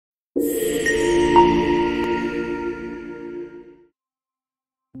In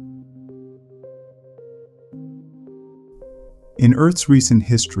Earth's recent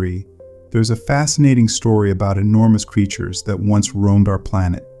history, there's a fascinating story about enormous creatures that once roamed our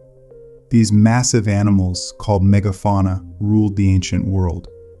planet. These massive animals, called megafauna, ruled the ancient world,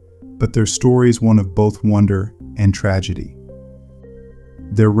 but their story is one of both wonder and tragedy.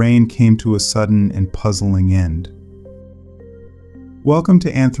 Their reign came to a sudden and puzzling end. Welcome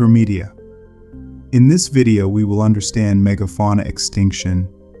to Anthromedia. In this video, we will understand megafauna extinction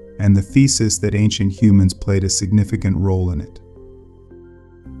and the thesis that ancient humans played a significant role in it.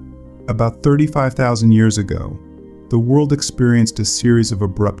 About 35,000 years ago, the world experienced a series of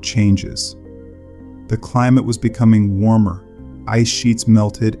abrupt changes. The climate was becoming warmer, ice sheets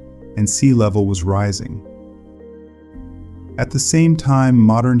melted, and sea level was rising. At the same time,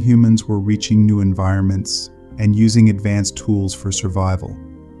 modern humans were reaching new environments and using advanced tools for survival.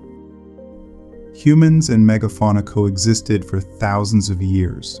 Humans and megafauna coexisted for thousands of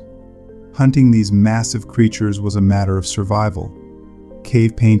years. Hunting these massive creatures was a matter of survival.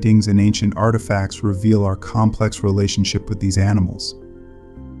 Cave paintings and ancient artifacts reveal our complex relationship with these animals.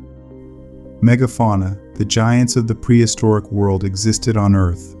 Megafauna, the giants of the prehistoric world, existed on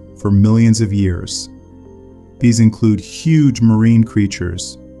Earth for millions of years. These include huge marine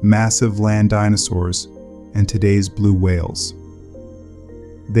creatures, massive land dinosaurs, and today's blue whales.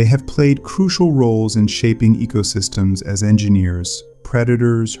 They have played crucial roles in shaping ecosystems as engineers,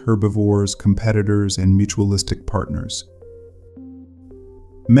 predators, herbivores, competitors, and mutualistic partners.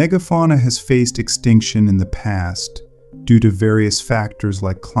 Megafauna has faced extinction in the past due to various factors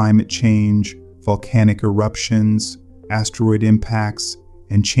like climate change, volcanic eruptions, asteroid impacts,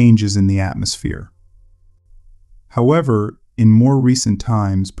 and changes in the atmosphere. However, in more recent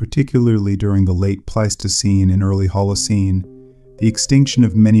times, particularly during the late Pleistocene and early Holocene, the extinction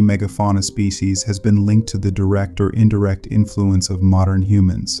of many megafauna species has been linked to the direct or indirect influence of modern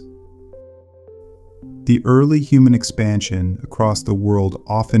humans. The early human expansion across the world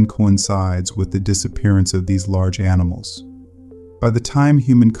often coincides with the disappearance of these large animals. By the time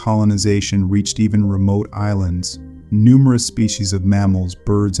human colonization reached even remote islands, numerous species of mammals,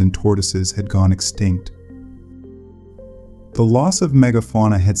 birds, and tortoises had gone extinct. The loss of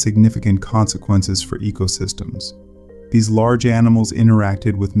megafauna had significant consequences for ecosystems. These large animals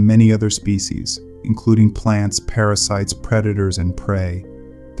interacted with many other species, including plants, parasites, predators, and prey.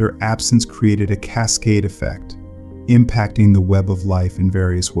 Their absence created a cascade effect, impacting the web of life in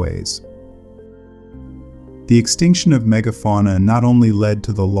various ways. The extinction of megafauna not only led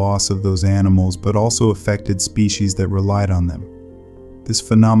to the loss of those animals, but also affected species that relied on them. This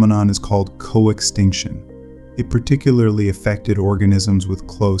phenomenon is called co-extinction. It particularly affected organisms with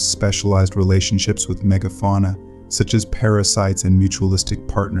close, specialized relationships with megafauna, such as parasites and mutualistic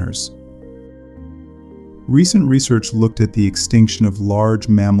partners. Recent research looked at the extinction of large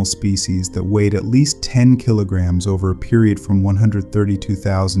mammal species that weighed at least 10 kilograms over a period from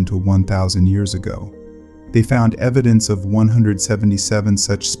 132,000 to 1,000 years ago. They found evidence of 177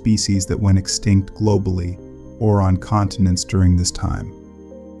 such species that went extinct globally or on continents during this time.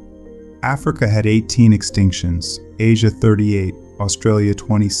 Africa had 18 extinctions, Asia 38, Australia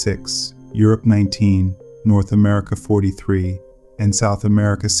 26, Europe 19, North America 43, and South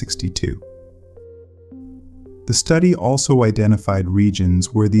America 62. The study also identified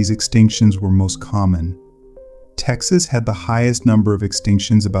regions where these extinctions were most common. Texas had the highest number of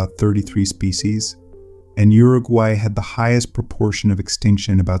extinctions, about 33 species, and Uruguay had the highest proportion of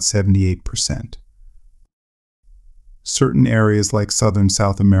extinction, about 78%. Certain areas like southern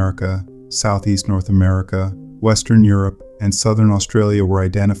South America, southeast North America, Western Europe, and southern Australia were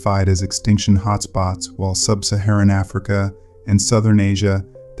identified as extinction hotspots, while sub-Saharan Africa and southern Asia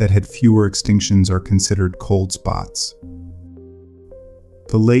that had fewer extinctions are considered cold spots.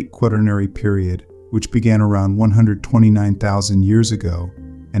 The Late Quaternary period, which began around 129,000 years ago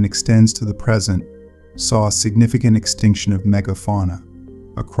and extends to the present, saw a significant extinction of megafauna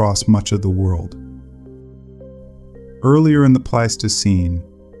across much of the world. Earlier in the Pleistocene,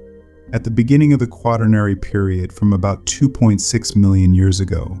 at the beginning of the Quaternary period from about 2.6 million years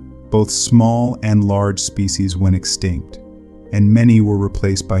ago, both small and large species went extinct, and many were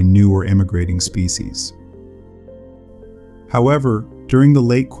replaced by new or immigrating species. However, during the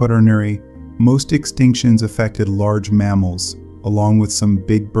Late Quaternary, most extinctions affected large mammals, along with some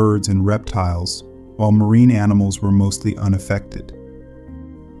big birds and reptiles, while marine animals were mostly unaffected.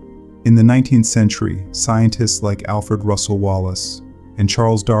 In the 19th century, scientists like Alfred Russel Wallace and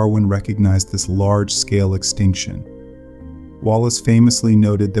Charles Darwin recognized this large-scale extinction. Wallace famously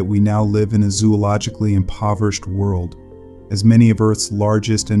noted that we now live in a zoologically impoverished world, as many of Earth's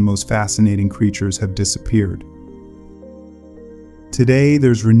largest and most fascinating creatures have disappeared. Today,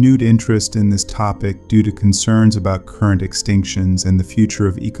 there's renewed interest in this topic due to concerns about current extinctions and the future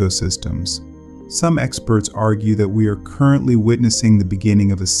of ecosystems. Some experts argue that we are currently witnessing the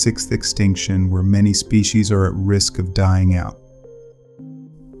beginning of a sixth extinction where many species are at risk of dying out.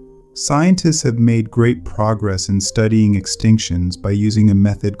 Scientists have made great progress in studying extinctions by using a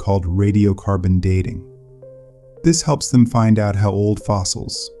method called radiocarbon dating. This helps them find out how old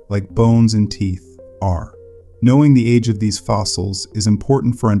fossils, like bones and teeth, are. Knowing the age of these fossils is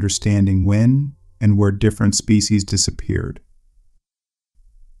important for understanding when and where different species disappeared.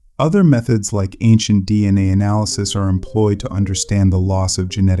 Other methods like ancient DNA analysis are employed to understand the loss of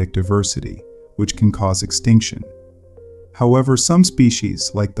genetic diversity, which can cause extinction. However, some species,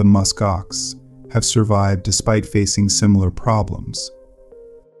 like the musk ox, have survived despite facing similar problems.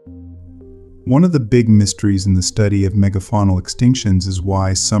 One of the big mysteries in the study of megafaunal extinctions is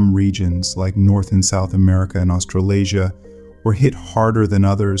why some regions, like North and South America and Australasia, were hit harder than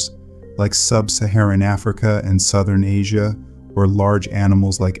others, like sub-Saharan Africa and Southern Asia, where large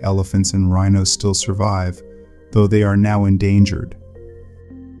animals like elephants and rhinos still survive, though they are now endangered.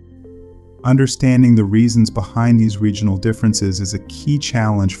 Understanding the reasons behind these regional differences is a key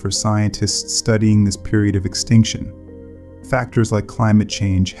challenge for scientists studying this period of extinction. Factors like climate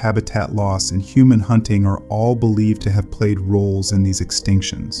change, habitat loss, and human hunting are all believed to have played roles in these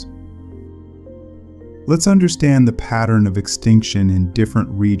extinctions. Let's understand the pattern of extinction in different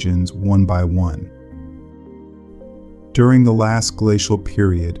regions one by one. During the last glacial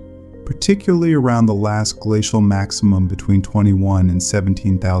period, particularly around the last glacial maximum between 21 and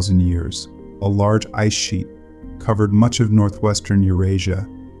 17,000 years, a large ice sheet covered much of northwestern Eurasia,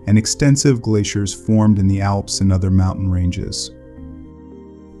 and extensive glaciers formed in the Alps and other mountain ranges.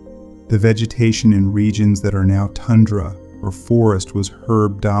 The vegetation in regions that are now tundra or forest was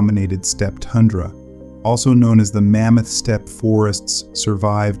herb-dominated steppe tundra, also known as the mammoth steppe forests,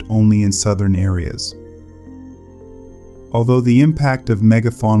 survived only in southern areas. Although the impact of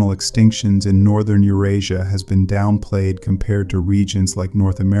megafaunal extinctions in northern Eurasia has been downplayed compared to regions like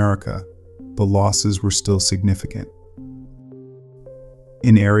North America, the losses were still significant.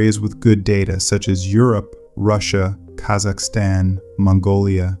 In areas with good data such as Europe, Russia, Kazakhstan,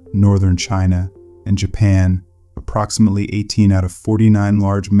 Mongolia, northern China, and Japan, approximately 18 out of 49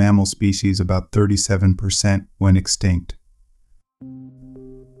 large mammal species, about 37%, went extinct.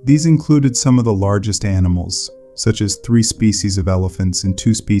 These included some of the largest animals, such as 3 species of elephants and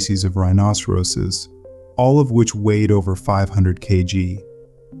 2 species of rhinoceroses, all of which weighed over 500 kg.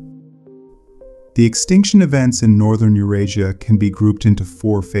 The extinction events in northern Eurasia can be grouped into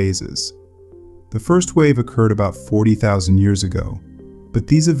 4 phases. The first wave occurred about 40,000 years ago, but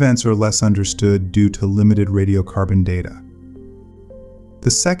these events are less understood due to limited radiocarbon data.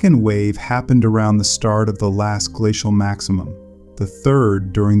 The second wave happened around the start of the last glacial maximum, the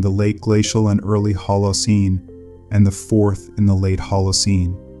third during the late glacial and early Holocene, and the fourth in the late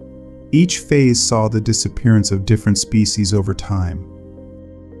Holocene. Each phase saw the disappearance of different species over time.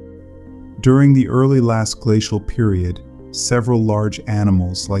 During the early last glacial period, several large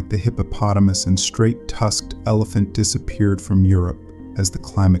animals like the hippopotamus and straight-tusked elephant disappeared from Europe as the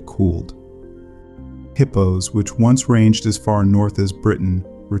climate cooled. Hippos, which once ranged as far north as Britain,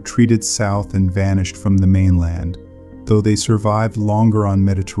 retreated south and vanished from the mainland, though they survived longer on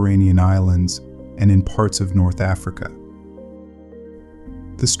Mediterranean islands and in parts of North Africa.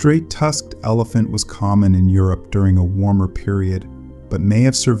 The straight-tusked elephant was common in Europe during a warmer period, but may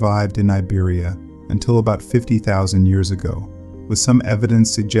have survived in Iberia until about 50,000 years ago, with some evidence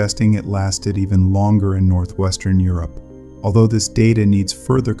suggesting it lasted even longer in northwestern Europe, although this data needs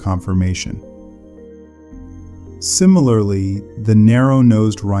further confirmation. Similarly, the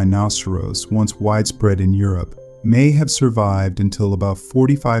narrow-nosed rhinoceros, once widespread in Europe, may have survived until about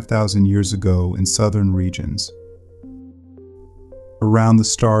 45,000 years ago in southern regions. Around the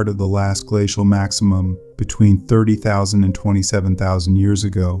start of the last glacial maximum, between 30,000 and 27,000 years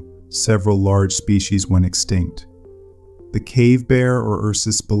ago, several large species went extinct. The cave bear, or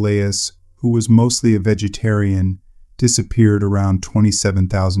Ursus spelaeus, who was mostly a vegetarian, disappeared around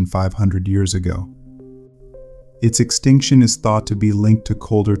 27,500 years ago. Its extinction is thought to be linked to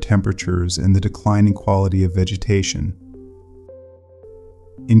colder temperatures and the declining quality of vegetation.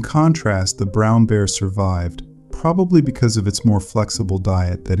 In contrast, the brown bear survived, probably because of its more flexible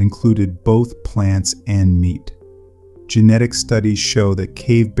diet that included both plants and meat. Genetic studies show that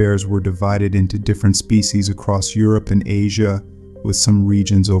cave bears were divided into different species across Europe and Asia, with some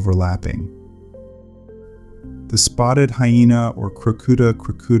regions overlapping. The spotted hyena, or Crocuta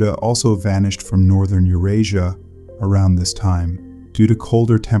crocuta, also vanished from northern Eurasia around this time due to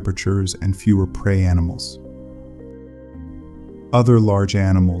colder temperatures and fewer prey animals. Other large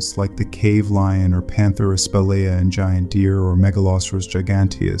animals like the cave lion or Panthera spelaea and giant deer or Megaloceros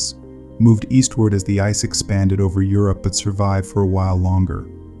giganteus moved eastward as the ice expanded over Europe but survived for a while longer.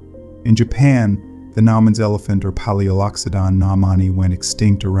 In Japan, the Nauman's elephant or Paleoloxodon naumani went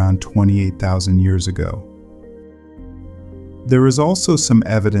extinct around 28,000 years ago. There is also some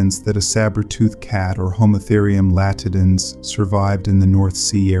evidence that a sabertooth cat or Homotherium latidens survived in the North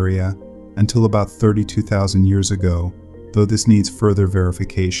Sea area until about 32,000 years ago, though this needs further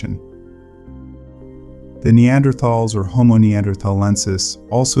verification. The Neanderthals or Homo neanderthalensis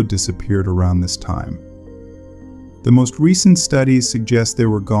also disappeared around this time. The most recent studies suggest they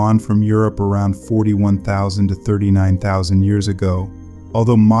were gone from Europe around 41,000 to 39,000 years ago,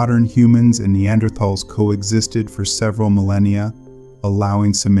 although modern humans and Neanderthals coexisted for several millennia,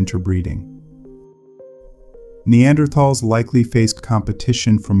 allowing some interbreeding. Neanderthals likely faced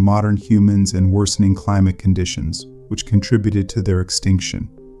competition from modern humans and worsening climate conditions, which contributed to their extinction.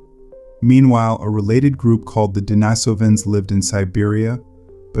 Meanwhile, a related group called the Denisovans lived in Siberia,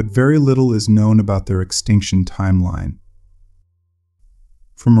 but very little is known about their extinction timeline.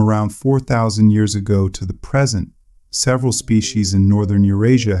 From around 4,000 years ago to the present, several species in northern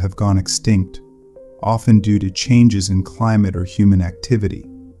Eurasia have gone extinct, often due to changes in climate or human activity.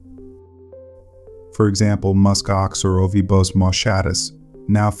 For example, musk ox or Ovibos moschatus,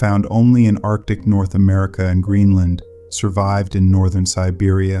 now found only in Arctic North America and Greenland, survived in northern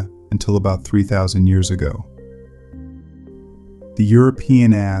Siberia until about 3,000 years ago. The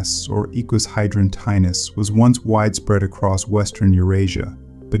European ass, or Equus hydrantinus, was once widespread across western Eurasia,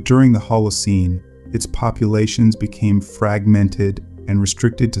 but during the Holocene, its populations became fragmented and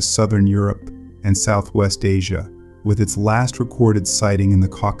restricted to southern Europe and Southwest Asia, with its last recorded sighting in the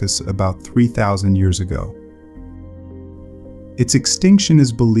Caucasus about 3,000 years ago. Its extinction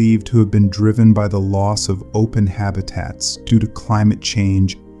is believed to have been driven by the loss of open habitats due to climate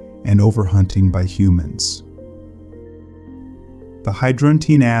change and overhunting by humans. The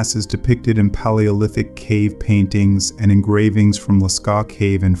Hydruntine ass is depicted in Paleolithic cave paintings and engravings from Lascaux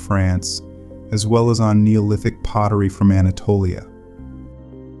Cave in France, as well as on Neolithic pottery from Anatolia.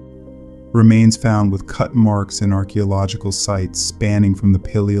 Remains found with cut marks in archaeological sites spanning from the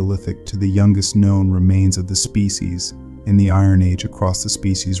Paleolithic to the youngest known remains of the species in the Iron Age across the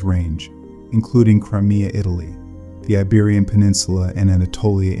species range, including Crimea, Italy. The Iberian Peninsula and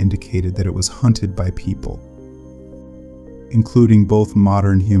Anatolia indicated that it was hunted by people, including both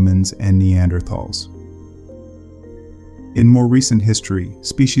modern humans and Neanderthals. In more recent history,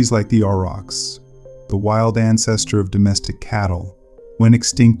 species like the aurochs, the wild ancestor of domestic cattle, went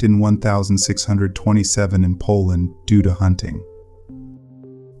extinct in 1627 in Poland due to hunting.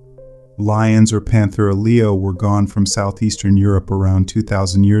 Lions or Panthera leo were gone from southeastern Europe around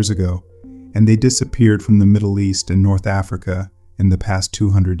 2,000 years ago, and they disappeared from the Middle East and North Africa in the past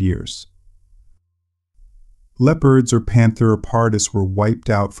 200 years. Leopards or Panthera pardus were wiped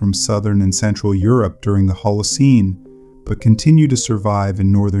out from southern and central Europe during the Holocene, but continue to survive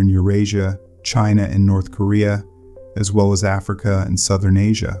in northern Eurasia, China and North Korea, as well as Africa and southern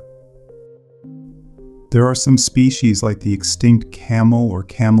Asia. There are some species like the extinct camel or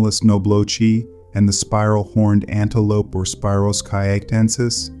Camelus noblochi and the spiral-horned antelope or Spiros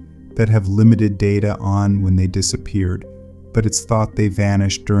kyatensis that have limited data on when they disappeared, but it's thought they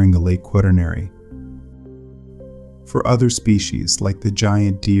vanished during the Late Quaternary. For other species like the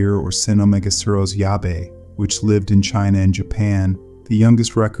giant deer or Cynomegaceraus yabe, which lived in China and Japan, the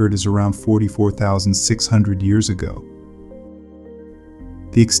youngest record is around 44,600 years ago.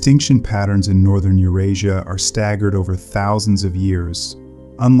 The extinction patterns in northern Eurasia are staggered over thousands of years,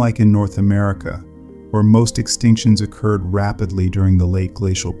 unlike in North America, where most extinctions occurred rapidly during the late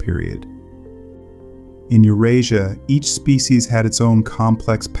glacial period. In Eurasia, each species had its own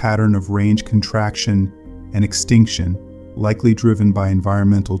complex pattern of range contraction and extinction, likely driven by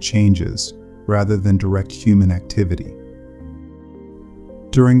environmental changes rather than direct human activity.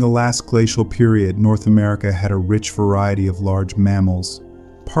 During the last glacial period, North America had a rich variety of large mammals,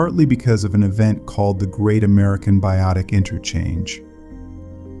 partly because of an event called the Great American Biotic Interchange.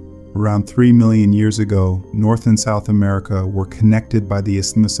 Around 3 million years ago, North and South America were connected by the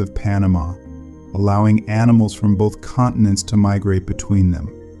Isthmus of Panama, allowing animals from both continents to migrate between them.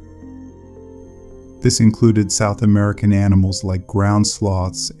 This included South American animals like ground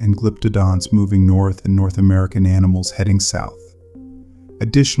sloths and glyptodonts moving north and North American animals heading south.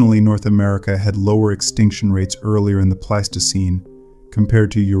 Additionally, North America had lower extinction rates earlier in the Pleistocene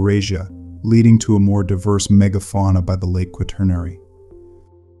compared to Eurasia, leading to a more diverse megafauna by the Late Quaternary.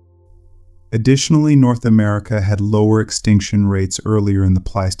 Additionally, North America had lower extinction rates earlier in the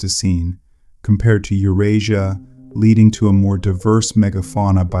Pleistocene compared to Eurasia, leading to a more diverse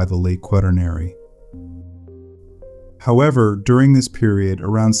megafauna by the Late Quaternary. However, during this period,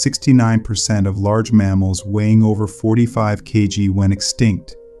 around 69% of large mammals weighing over 45 kg went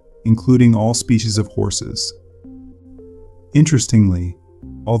extinct, including all species of horses. Interestingly,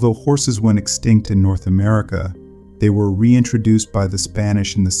 although horses went extinct in North America, they were reintroduced by the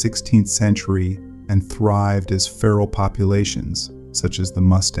Spanish in the 16th century and thrived as feral populations, such as the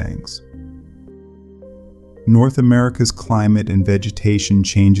mustangs. North America's climate and vegetation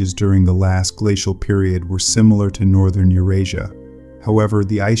changes during the last glacial period were similar to northern Eurasia. However,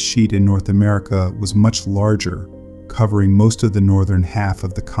 the ice sheet in North America was much larger, covering most of the northern half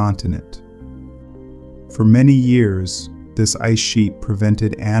of the continent. For many years, this ice sheet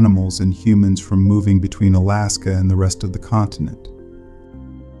prevented animals and humans from moving between Alaska and the rest of the continent.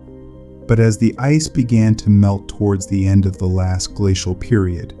 But as the ice began to melt towards the end of the last glacial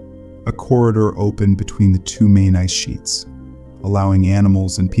period, a corridor opened between the two main ice sheets, allowing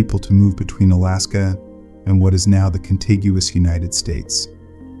animals and people to move between Alaska and what is now the contiguous United States.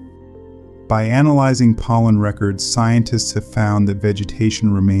 By analyzing pollen records, scientists have found that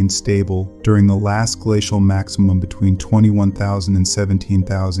vegetation remained stable during the last glacial maximum between 21,000 and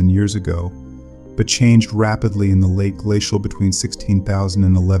 17,000 years ago, but changed rapidly in the late glacial between 16,000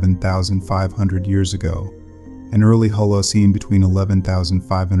 and 11,500 years ago, and early Holocene between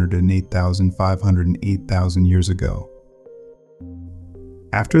 11,500 and 8,500 and 8,000 years ago.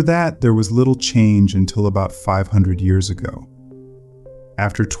 After that, there was little change until about 500 years ago.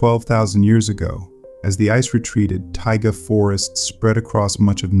 After 12,000 years ago, as the ice retreated, taiga forests spread across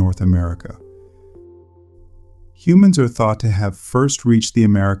much of North America. Humans are thought to have first reached the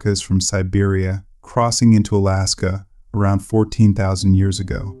Americas from Siberia, crossing into Alaska around 14,000 years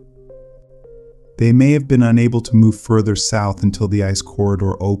ago. They may have been unable to move further south until the ice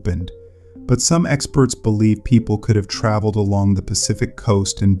corridor opened, but some experts believe people could have traveled along the Pacific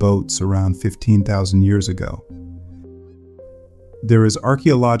coast in boats around 15,000 years ago. There is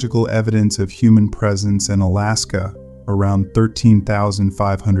archaeological evidence of human presence in Alaska around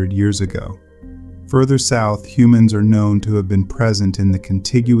 13,500 years ago. Further south, humans are known to have been present in the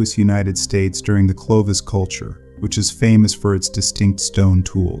contiguous United States during the Clovis culture, which is famous for its distinct stone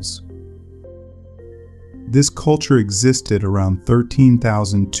tools. This culture existed around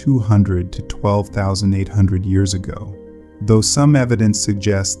 13,200 to 12,800 years ago, though some evidence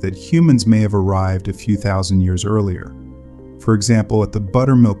suggests that humans may have arrived a few thousand years earlier. For example, at the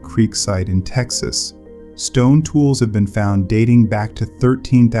Buttermilk Creek site in Texas, stone tools have been found dating back to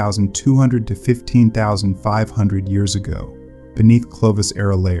 13,200 to 15,500 years ago, beneath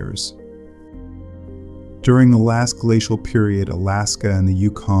Clovis-era layers. During the last glacial period, Alaska and the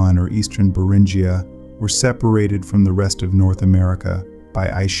Yukon or eastern Beringia were separated from the rest of North America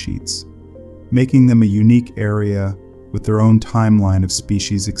by ice sheets, making them a unique area with their own timeline of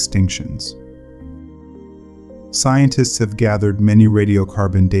species extinctions. Scientists have gathered many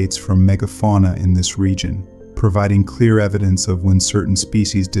radiocarbon dates from megafauna in this region, providing clear evidence of when certain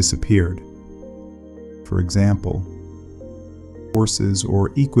species disappeared. For example, horses or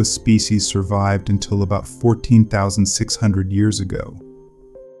equus species survived until about 14,600 years ago.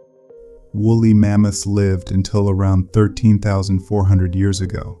 Woolly mammoths lived until around 13,400 years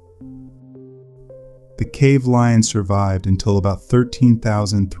ago. The cave lion survived until about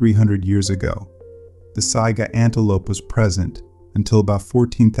 13,300 years ago. The saiga antelope was present until about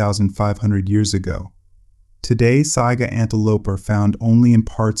 14,500 years ago. Today, saiga antelope are found only in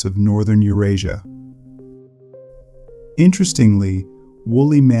parts of northern Eurasia. Interestingly,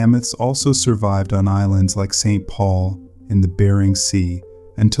 woolly mammoths also survived on islands like St. Paul in the Bering Sea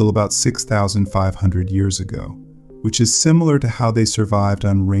until about 6,500 years ago, which is similar to how they survived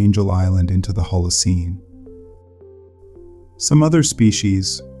on Wrangel Island into the Holocene. Some other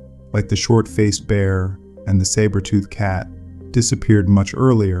species, like the short-faced bear and the sabertooth cat, disappeared much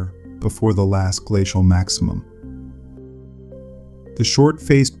earlier, before the last glacial maximum. The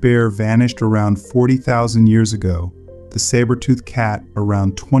short-faced bear vanished around 40,000 years ago, the saber-toothed cat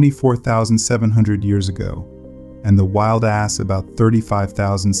around 24,700 years ago, and the wild ass about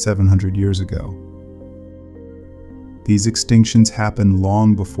 35,700 years ago. These extinctions happened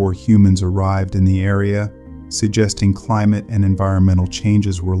long before humans arrived in the area, suggesting climate and environmental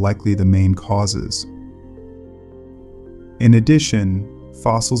changes were likely the main causes. In addition,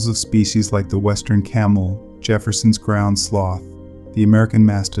 fossils of species like the western camel, Jefferson's ground sloth, the American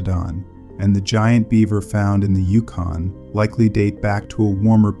mastodon, and the giant beaver found in the Yukon likely date back to a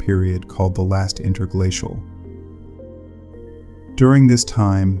warmer period called the last interglacial. During this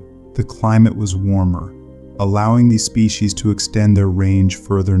time, the climate was warmer, allowing these species to extend their range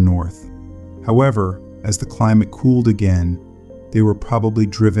further north. However, as the climate cooled again, they were probably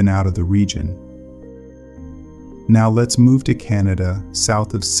driven out of the region. Now let's move to Canada,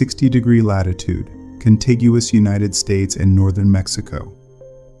 south of 60-degree latitude, contiguous United States and northern Mexico.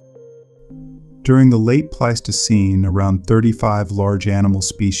 During the late Pleistocene, around 35 large animal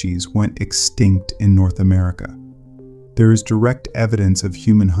species went extinct in North America. There is direct evidence of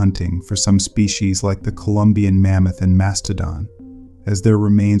human hunting for some species like the Columbian mammoth and mastodon, as their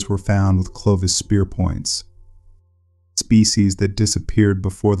remains were found with Clovis spear points. Species that disappeared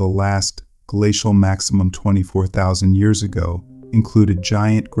before the last glacial maximum 24,000 years ago included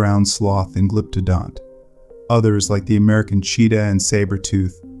giant ground sloth and glyptodont. Others, like the American cheetah and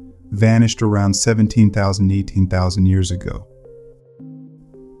sabertooth, vanished around 17,000 to 18,000 years ago.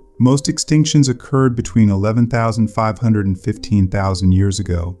 Most extinctions occurred between 11,500 and 15,000 years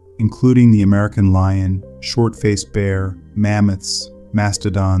ago, including the American lion, short-faced bear, mammoths,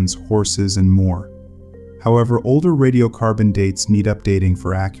 mastodons, horses, and more. However, older radiocarbon dates need updating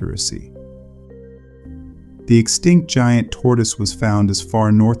for accuracy. The extinct giant tortoise was found as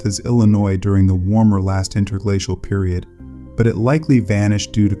far north as Illinois during the warmer last interglacial period, but it likely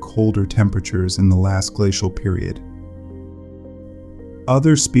vanished due to colder temperatures in the last glacial period.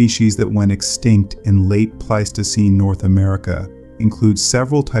 Other species that went extinct in late Pleistocene North America include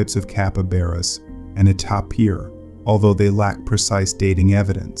several types of capybaras and a tapir, although they lack precise dating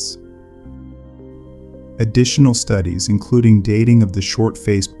evidence. Additional studies, including dating of the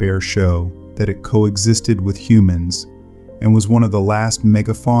short-faced bear, show that it coexisted with humans and was one of the last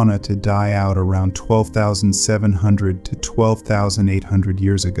megafauna to die out around 12,700 to 12,800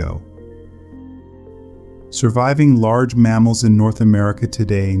 years ago. Surviving large mammals in North America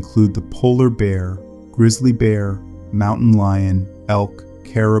today include the polar bear, grizzly bear, mountain lion, elk,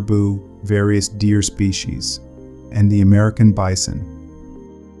 caribou, various deer species, and the American bison.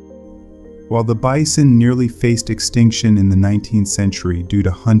 While the bison nearly faced extinction in the 19th century due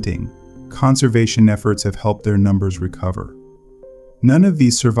to hunting, conservation efforts have helped their numbers recover. None of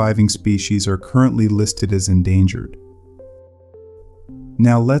these surviving species are currently listed as endangered.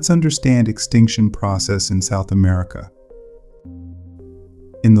 Now let's understand extinction process in South America.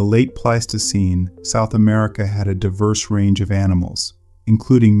 In the late Pleistocene, South America had a diverse range of animals,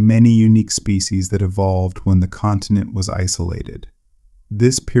 including many unique species that evolved when the continent was isolated.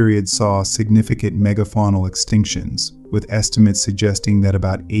 This period saw significant megafaunal extinctions, with estimates suggesting that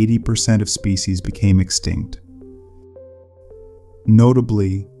about 80% of species became extinct.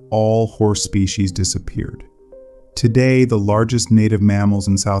 Notably, all horse species disappeared. Today, the largest native mammals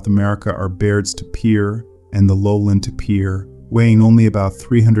in South America are Baird's tapir and the lowland tapir, weighing only about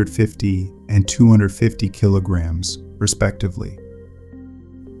 350 and 250 kilograms, respectively.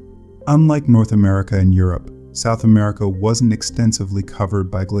 Unlike North America and Europe, South America wasn't extensively covered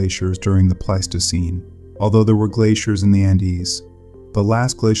by glaciers during the Pleistocene, although there were glaciers in the Andes. The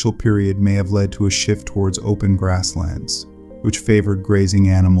last glacial period may have led to a shift towards open grasslands, which favored grazing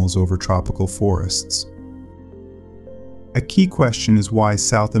animals over tropical forests. A key question is why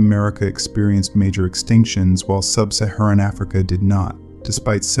South America experienced major extinctions while sub-Saharan Africa did not,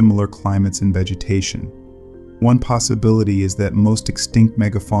 despite similar climates and vegetation. One possibility is that most extinct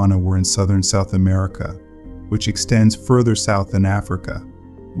megafauna were in southern South America, which extends further south than Africa.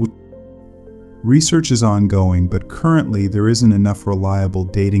 Research is ongoing, but currently there isn't enough reliable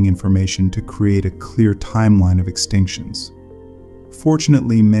dating information to create a clear timeline of extinctions.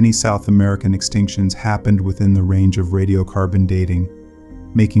 Fortunately, many South American extinctions happened within the range of radiocarbon dating,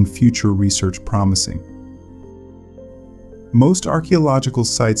 making future research promising. Most archaeological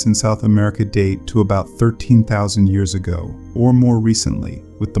sites in South America date to about 13,000 years ago, or more recently,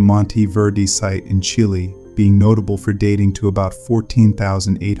 with the Monte Verde site in Chile being notable for dating to about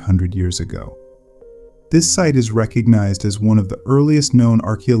 14,800 years ago. This site is recognized as one of the earliest known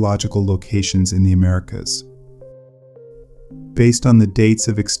archaeological locations in the Americas. Based on the dates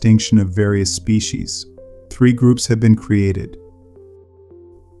of extinction of various species, 3 groups have been created.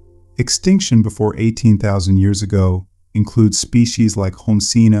 Extinction before 18,000 years ago includes species like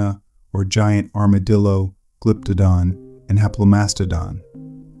Homsina, or giant armadillo, Glyptodon, and Haplomastodon.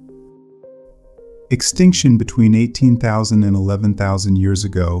 Extinction between 18,000 and 11,000 years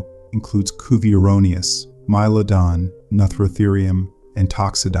ago includes Cuvironeus, Mylodon, Nothrotherium, and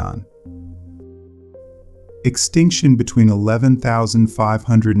Toxodon. Extinction between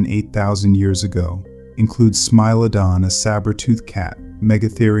 11,500 and 8,000 years ago includes Smilodon, a sabertooth cat,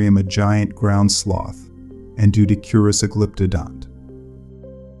 Megatherium, a giant ground sloth, and Dudicurus, a glyptodont.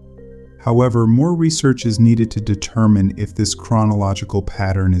 However, more research is needed to determine if this chronological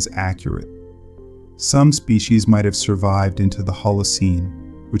pattern is accurate. Some species might have survived into the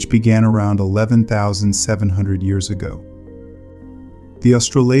Holocene, which began around 11,700 years ago. The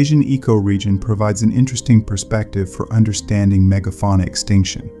Australasian ecoregion provides an interesting perspective for understanding megafauna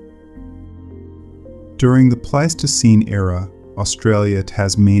extinction. During the Pleistocene era, Australia,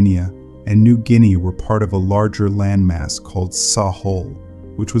 Tasmania, and New Guinea were part of a larger landmass called Sahol,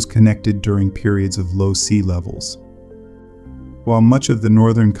 which was connected during periods of low sea levels. While much of the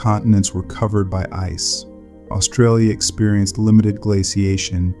northern continents were covered by ice, Australia experienced limited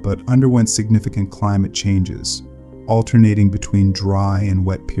glaciation but underwent significant climate changes, alternating between dry and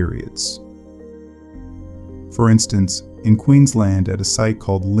wet periods. For instance, in Queensland at a site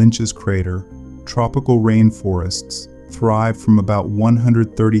called Lynch's Crater, tropical rainforests thrived from about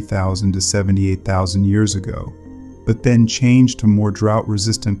 130,000 to 78,000 years ago, but then changed to more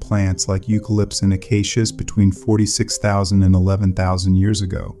drought-resistant plants like eucalypts and acacias between 46,000 and 11,000 years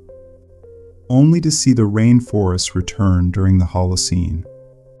ago, only to see the rainforests return during the Holocene.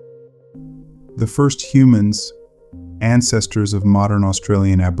 The first humans, ancestors of modern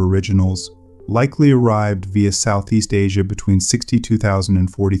Australian Aboriginals, likely arrived via Southeast Asia between 62,000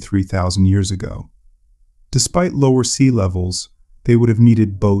 and 43,000 years ago. Despite lower sea levels, they would have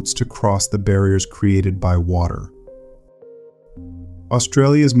needed boats to cross the barriers created by water.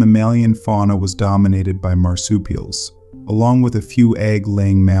 Australia's mammalian fauna was dominated by marsupials, along with a few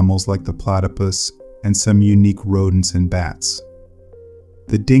egg-laying mammals like the platypus and some unique rodents and bats.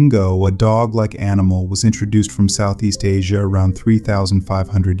 The dingo, a dog-like animal, was introduced from Southeast Asia around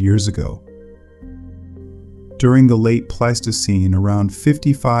 3,500 years ago. During the late Pleistocene, around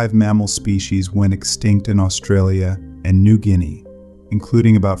 55 mammal species went extinct in Australia and New Guinea,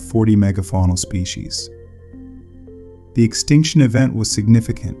 including about 40 megafaunal species. The extinction event was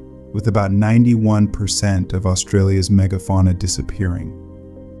significant, with about 91% of Australia's megafauna disappearing.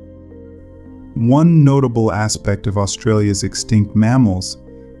 One notable aspect of Australia's extinct mammals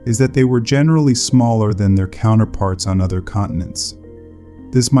is that they were generally smaller than their counterparts on other continents.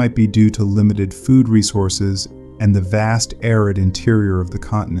 This might be due to limited food resources and the vast arid interior of the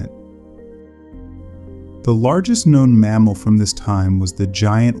continent. The largest known mammal from this time was the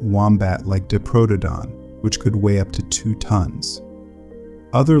giant wombat-like Diprotodon, which could weigh up to 2 tons.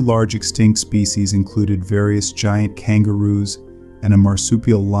 Other large extinct species included various giant kangaroos and a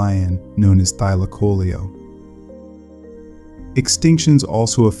marsupial lion known as Thylacoleo. Extinctions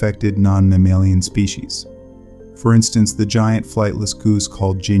also affected non-mammalian species. For instance, the giant flightless goose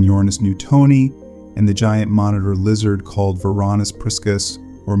called Geniornis newtoni and the giant monitor lizard called Varanus priscus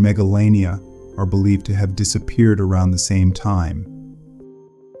or Megalania are believed to have disappeared around the same time.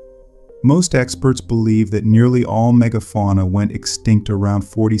 Most experts believe that nearly all megafauna went extinct around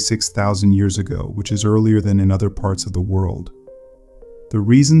 46,000 years ago, which is earlier than in other parts of the world. The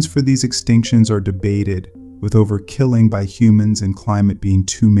reasons for these extinctions are debated, with overkilling by humans and climate being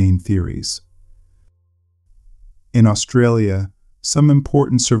two main theories. In Australia, some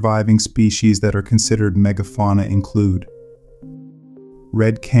important surviving species that are considered megafauna include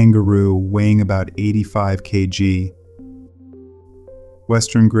red kangaroo weighing about 85 kg,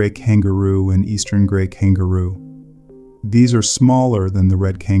 western grey kangaroo and eastern grey kangaroo. These are smaller than the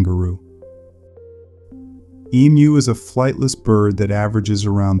red kangaroo. Emu is a flightless bird that averages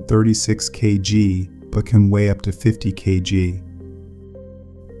around 36 kg but can weigh up to 50 kg.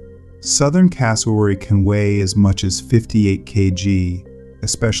 Southern cassowary can weigh as much as 58 kg,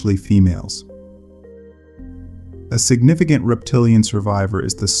 especially females. A significant reptilian survivor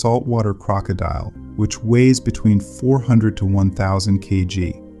is the saltwater crocodile, which weighs between 400 to 1,000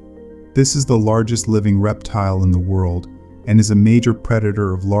 kg. This is the largest living reptile in the world and is a major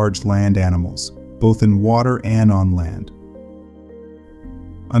predator of large land animals, both in water and on land.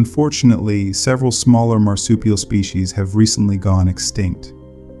 Unfortunately, several smaller marsupial species have recently gone extinct.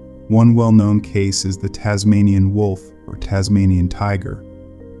 One well-known case is the Tasmanian wolf or Tasmanian tiger.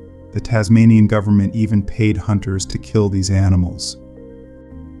 The Tasmanian government even paid hunters to kill these animals.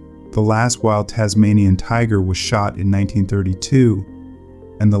 The last wild Tasmanian tiger was shot in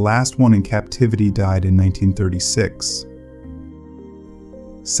 1932, and the last one in captivity died in 1936.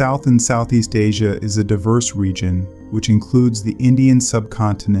 South and Southeast Asia is a diverse region, which includes the Indian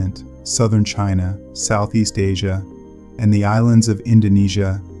subcontinent, southern China, Southeast Asia, and the islands of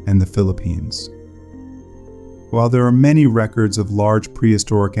Indonesia and the Philippines. While there are many records of large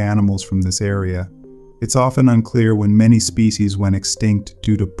prehistoric animals from this area, it's often unclear when many species went extinct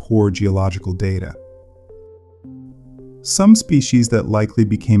due to poor geological data. Some species that likely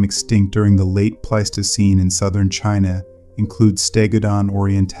became extinct during the late Pleistocene in southern China include Stegodon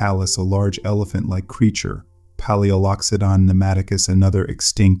orientalis, a large elephant-like creature, Paleoloxodon pneumaticus, another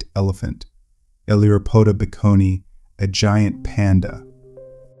extinct elephant, Elyropoda baconi, a giant panda,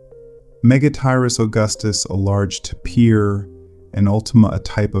 Megatyrus augustus, a large tapir, and Ultima, a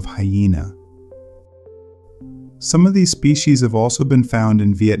type of hyena. Some of these species have also been found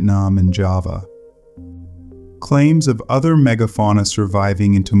in Vietnam and Java. Claims of other megafauna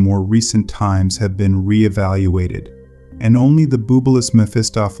surviving into more recent times have been re-evaluated, and only the Bubalus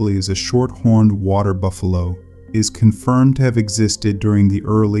mephistopheles, a short-horned water buffalo, is confirmed to have existed during the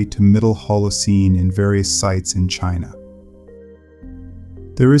early to middle Holocene in various sites in China.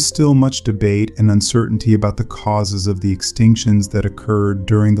 There is still much debate and uncertainty about the causes of the extinctions that occurred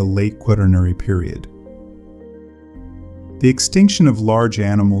during the Late Quaternary period. The extinction of large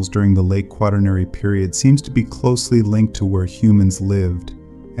animals during the Late Quaternary period seems to be closely linked to where humans lived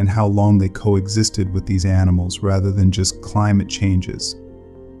and how long they coexisted with these animals rather than just climate changes.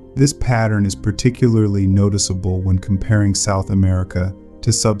 This pattern is particularly noticeable when comparing South America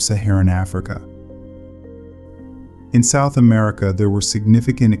to sub-Saharan Africa. In South America, there were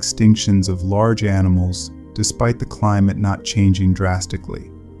significant extinctions of large animals despite the climate not changing drastically.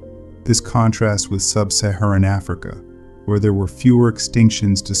 This contrasts with sub-Saharan Africa, where there were fewer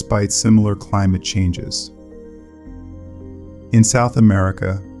extinctions despite similar climate changes. In South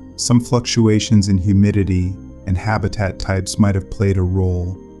America, some fluctuations in humidity and habitat types might have played a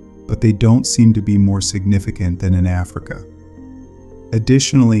role, but they don't seem to be more significant than in Africa.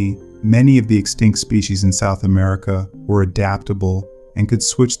 Additionally, many of the extinct species in South America were adaptable and could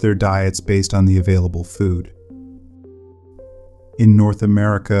switch their diets based on the available food. In North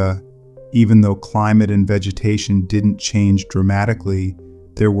America, even though climate and vegetation didn't change dramatically,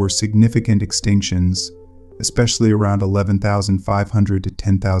 there were significant extinctions, especially around 11,500 to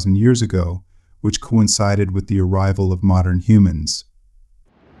 10,000 years ago, which coincided with the arrival of modern humans.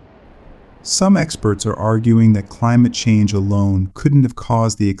 Some experts are arguing that climate change alone couldn't have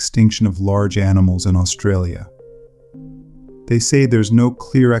caused the extinction of large animals in Australia. They say there's no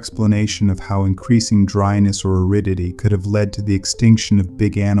clear explanation of how increasing dryness or aridity could have led to the extinction of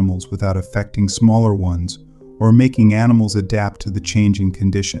big animals without affecting smaller ones or making animals adapt to the changing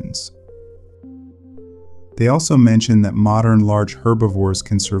conditions. They also mention that modern large herbivores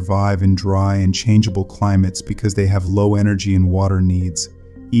can survive in dry and changeable climates because they have low energy and water needs,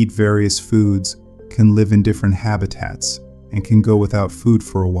 eat various foods, can live in different habitats, and can go without food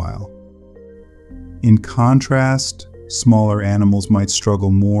for a while. In contrast, smaller animals might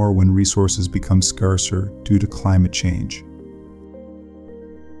struggle more when resources become scarcer due to climate change.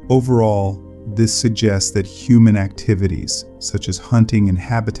 Overall, this suggests that human activities, such as hunting and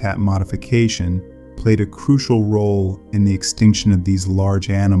habitat modification, played a crucial role in the extinction of these large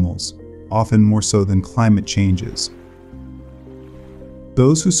animals, often more so than climate changes.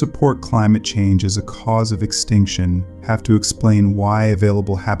 Those who support climate change as a cause of extinction have to explain why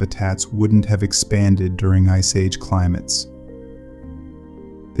available habitats wouldn't have expanded during Ice Age climates.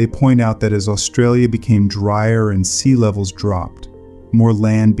 They point out that as Australia became drier and sea levels dropped, more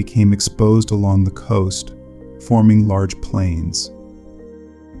land became exposed along the coast, forming large plains.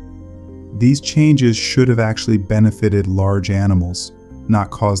 These changes should have actually benefited large animals,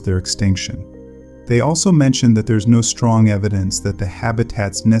 not caused their extinction. They also mention that there's no strong evidence that the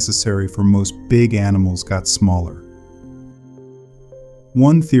habitats necessary for most big animals got smaller.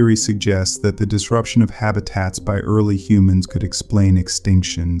 One theory suggests that the disruption of habitats by early humans could explain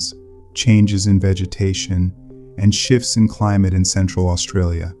extinctions, changes in vegetation, and shifts in climate in Central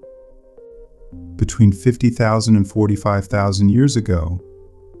Australia. Between 50,000 and 45,000 years ago,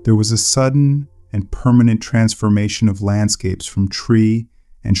 there was a sudden and permanent transformation of landscapes from tree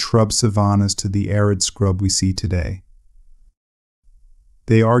and shrub savannas to the arid scrub we see today.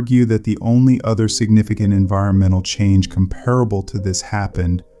 They argue that the only other significant environmental change comparable to this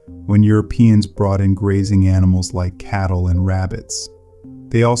happened when Europeans brought in grazing animals like cattle and rabbits.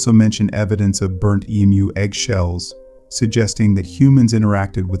 They also mention evidence of burnt emu eggshells, suggesting that humans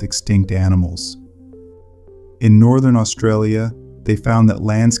interacted with extinct animals. In northern Australia, they found that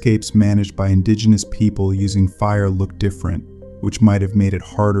landscapes managed by indigenous people using fire looked different, which might have made it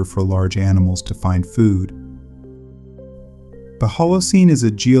harder for large animals to find food. The Holocene is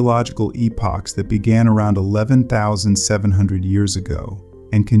a geological epoch that began around 11,700 years ago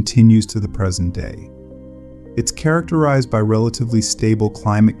and continues to the present day. It's characterized by relatively stable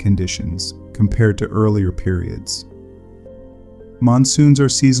climate conditions compared to earlier periods. Monsoons are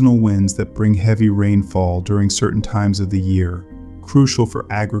seasonal winds that bring heavy rainfall during certain times of the year, crucial for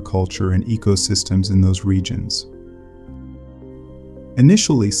agriculture and ecosystems in those regions.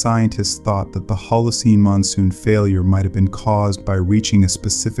 Initially, scientists thought that the Holocene monsoon failure might have been caused by reaching a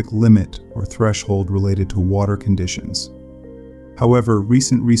specific limit or threshold related to water conditions. However,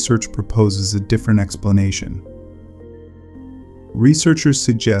 recent research proposes a different explanation. Researchers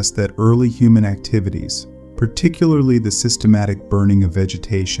suggest that early human activities, particularly the systematic burning of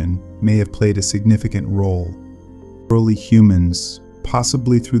vegetation, may have played a significant role. Early humans,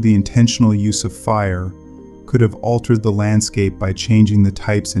 possibly through the intentional use of fire, could have altered the landscape by changing the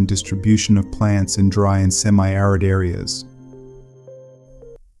types and distribution of plants in dry and semi-arid areas.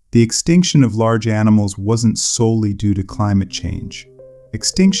 The extinction of large animals wasn't solely due to climate change.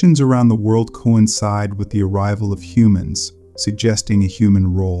 Extinctions around the world coincide with the arrival of humans, suggesting a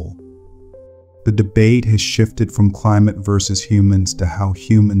human role. The debate has shifted from climate versus humans to how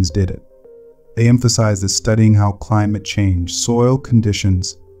humans did it. They emphasize that studying how climate change, soil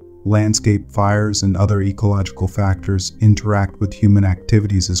conditions, landscape fires, and other ecological factors interact with human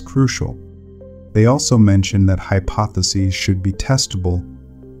activities is crucial. They also mention that hypotheses should be testable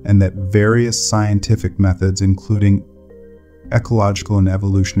and that various scientific methods, including ecological and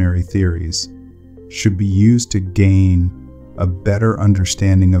evolutionary theories, should be used to gain a better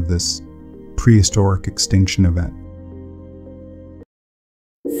understanding of this prehistoric extinction event.